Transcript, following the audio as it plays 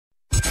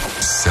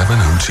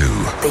702.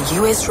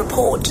 The US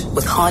Report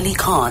with Harley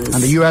Khan.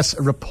 And the US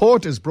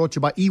Report is brought to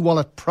you by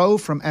eWallet Pro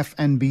from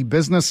FNB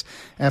Business.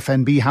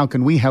 FNB, how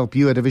can we help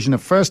you? A division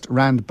of First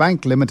Rand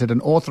Bank Limited,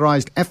 an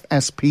authorised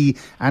FSP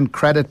and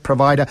credit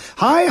provider.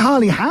 Hi,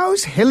 Harley.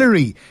 How's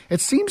Hillary?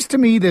 It seems to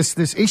me this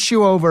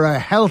issue over her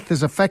health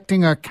is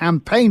affecting her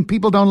campaign.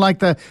 People don't like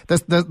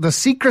the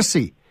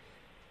secrecy.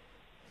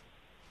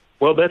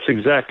 Well, that's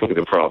exactly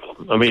the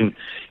problem. I mean,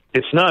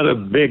 it's not a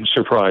big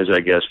surprise, I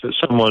guess, that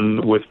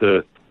someone with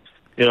the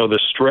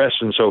stress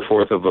and so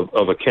forth of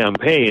a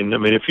campaign. I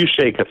mean, if you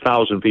shake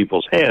 1,000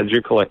 people's hands,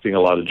 you're collecting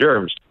a lot of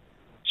germs.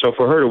 So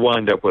for her to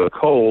wind up with a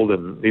cold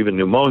and even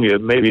pneumonia,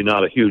 maybe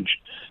not a huge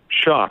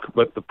shock,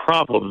 but the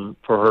problem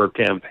for her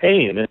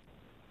campaign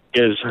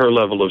is her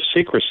level of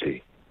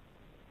secrecy.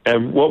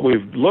 And what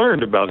we've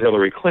learned about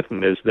Hillary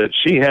Clinton is that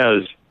she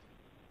has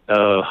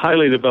a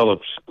highly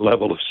developed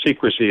level of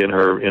secrecy in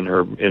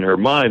her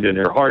mind, in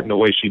her heart, and the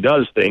way she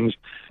does things.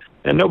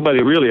 And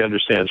nobody really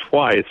understands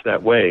why it's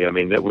that way. I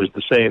mean, that was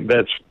the same.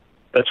 That's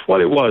what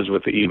it was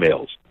with the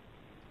emails.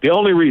 The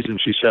only reason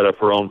she set up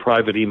her own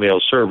private email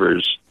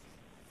servers,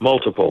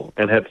 multiple,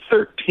 and had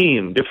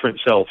 13 different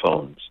cell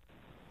phones,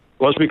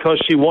 was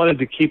because she wanted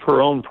to keep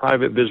her own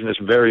private business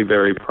very,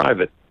 very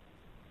private.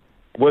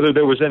 Whether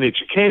there was any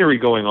chicanery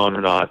going on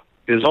or not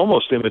is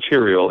almost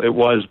immaterial. It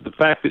was the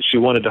fact that she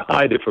wanted to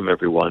hide it from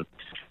everyone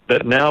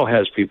that now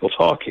has people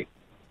talking.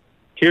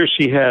 Here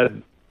she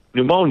had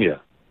pneumonia,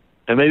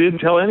 and they didn't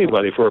tell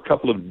anybody for a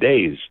couple of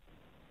days.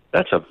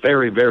 That's a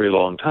very, very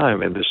long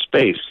time in this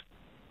space.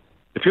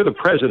 If you're the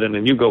president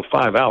and you go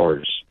 5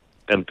 hours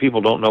and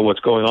people don't know what's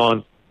going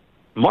on,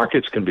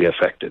 markets can be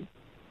affected.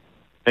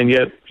 And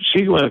yet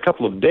she went a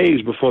couple of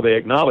days before they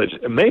acknowledged,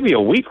 maybe a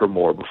week or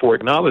more before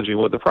acknowledging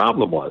what the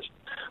problem was.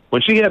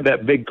 When she had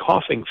that big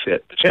coughing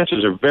fit, the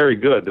chances are very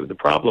good that the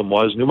problem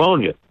was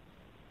pneumonia.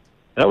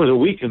 That was a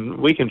week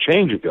and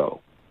change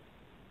ago.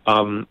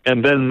 And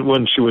then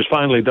when she was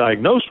finally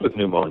diagnosed with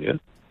pneumonia,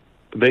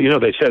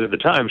 they said at the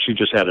time she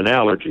just had an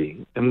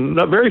allergy. And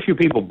not very few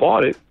people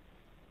bought it,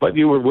 but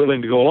you were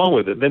willing to go along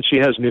with it. Then she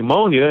has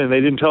pneumonia, and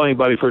they didn't tell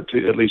anybody for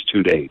at least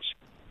 2 days.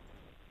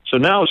 So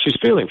now she's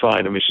feeling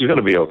fine. I mean, she's going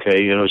to be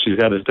okay. She's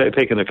got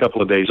taken a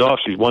couple of days off.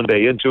 She's 1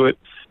 day into it.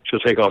 She'll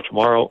take off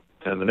tomorrow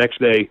and the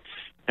next day.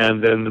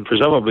 And then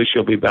presumably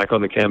she'll be back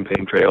on the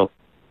campaign trail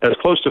as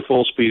close to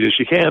full speed as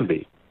she can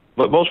be.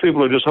 But most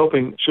people are just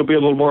hoping she'll be a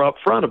little more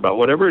upfront about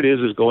whatever it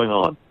is going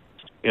on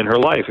in her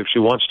life if she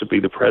wants to be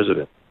the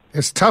president.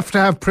 It's tough to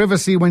have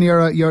privacy when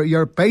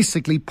you're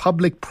basically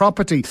public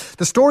property.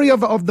 The story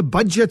of the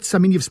budgets, I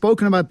mean, you've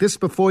spoken about this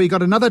before. You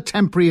got another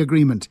temporary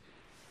agreement.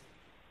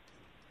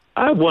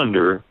 I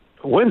wonder,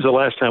 when's the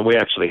last time we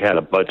actually had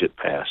a budget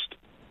passed?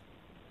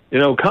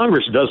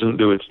 Congress doesn't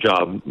do its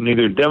job,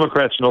 neither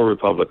Democrats nor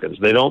Republicans.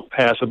 They don't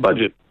pass a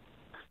budget.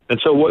 And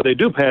so what they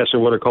do pass are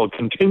what are called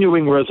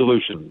continuing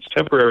resolutions,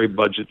 temporary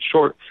budgets,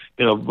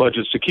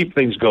 budgets to keep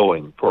things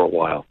going for a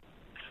while.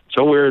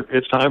 So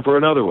it's time for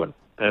another one,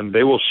 and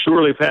they will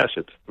surely pass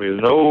it.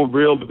 There's no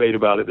real debate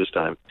about it this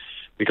time,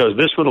 because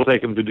this one will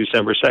take them to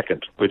December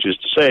 2nd, which is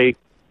to say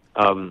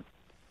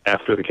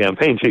after the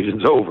campaign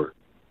season's over.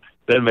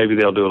 Then maybe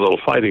they'll do a little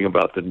fighting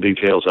about the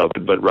details of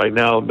it. But right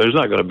now, there's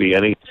not going to be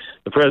any.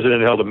 The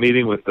president held a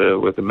meeting with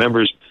the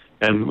members,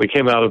 and we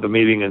came out of the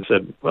meeting and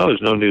said, well,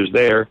 there's no news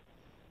there.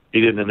 He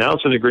didn't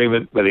announce an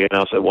agreement, but he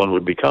announced that one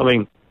would be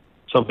coming,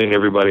 something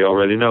everybody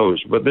already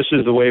knows. But this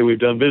is the way we've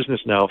done business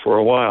now for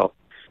a while.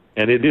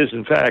 And it is,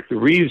 in fact, the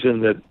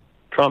reason that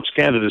Trump's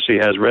candidacy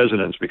has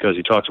resonance, because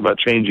he talks about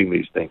changing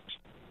these things.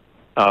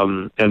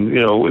 That's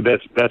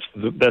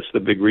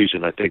the big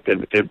reason, I think,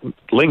 that it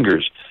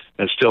lingers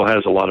and still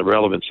has a lot of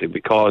relevancy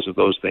because of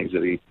those things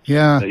that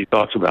he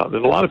talks about.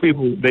 And a lot of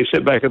people, they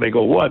sit back and they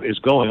go, what is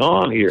going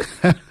on here?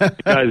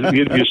 Guys,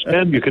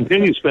 you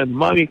continue to spend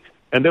money,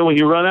 and then when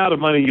you run out of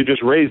money, you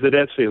just raise the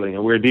debt ceiling,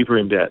 and we're deeper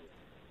in debt.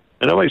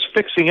 And nobody's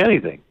fixing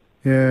anything.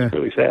 Yeah. It's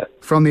really sad.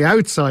 From the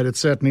outside, it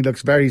certainly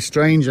looks very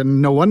strange,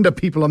 and no wonder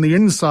people on the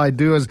inside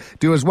do as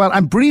well.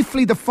 And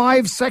briefly, the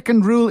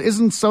 5-second rule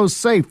isn't so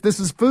safe. This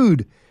is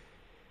food.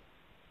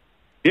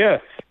 Yeah.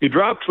 You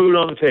drop food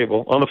on the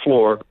table, on the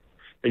floor,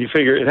 and you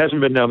figure it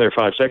hasn't been down there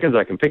 5 seconds,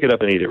 I can pick it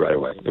up and eat it right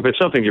away. If it's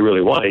something you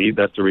really want to eat,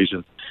 that's the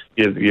reason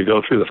you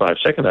go through the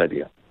 5-second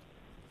idea.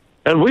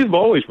 And we've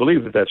always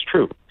believed that that's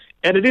true.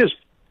 And it is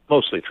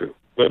mostly true,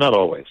 but not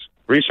always.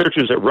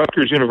 Researchers at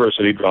Rutgers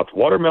University dropped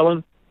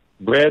watermelon,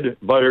 bread,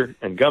 butter,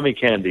 and gummy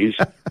candies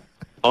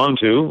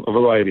onto a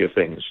variety of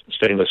things: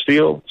 stainless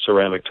steel,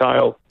 ceramic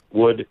tile,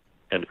 wood,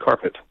 and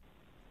carpet.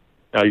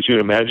 Now, you should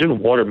imagine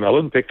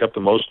watermelon picked up the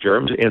most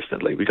germs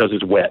instantly because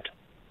it's wet.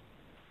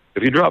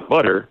 If you drop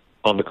butter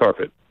on the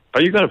carpet,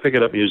 are you going to pick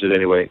it up and use it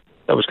anyway?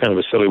 That was kind of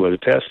a silly way to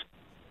test.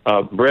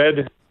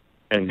 Bread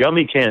and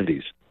gummy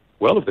candies.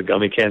 Well, if the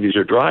gummy candies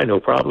are dry, no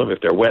problem.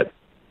 If they're wet,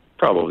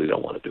 probably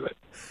don't want to do it.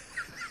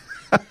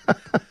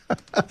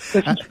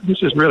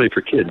 This is really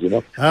for kids,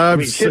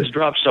 kids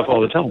drop stuff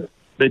all the time.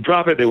 They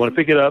drop it, they want to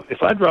pick it up.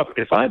 If I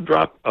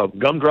drop a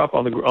gumdrop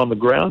on the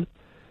ground,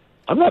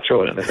 I'm not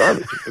throwing it in the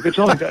garbage. If it's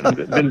only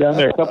been down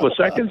there a couple of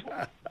seconds,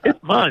 it's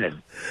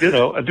mine.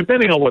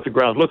 Depending on what the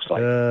ground looks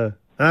like.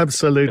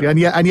 Absolutely, and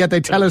yet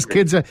they tell us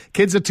kids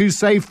are too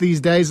safe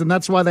these days, and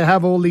that's why they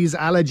have all these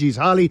allergies.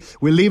 Harley,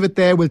 we'll leave it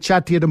there. We'll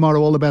chat to you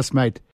tomorrow. All the best, mate.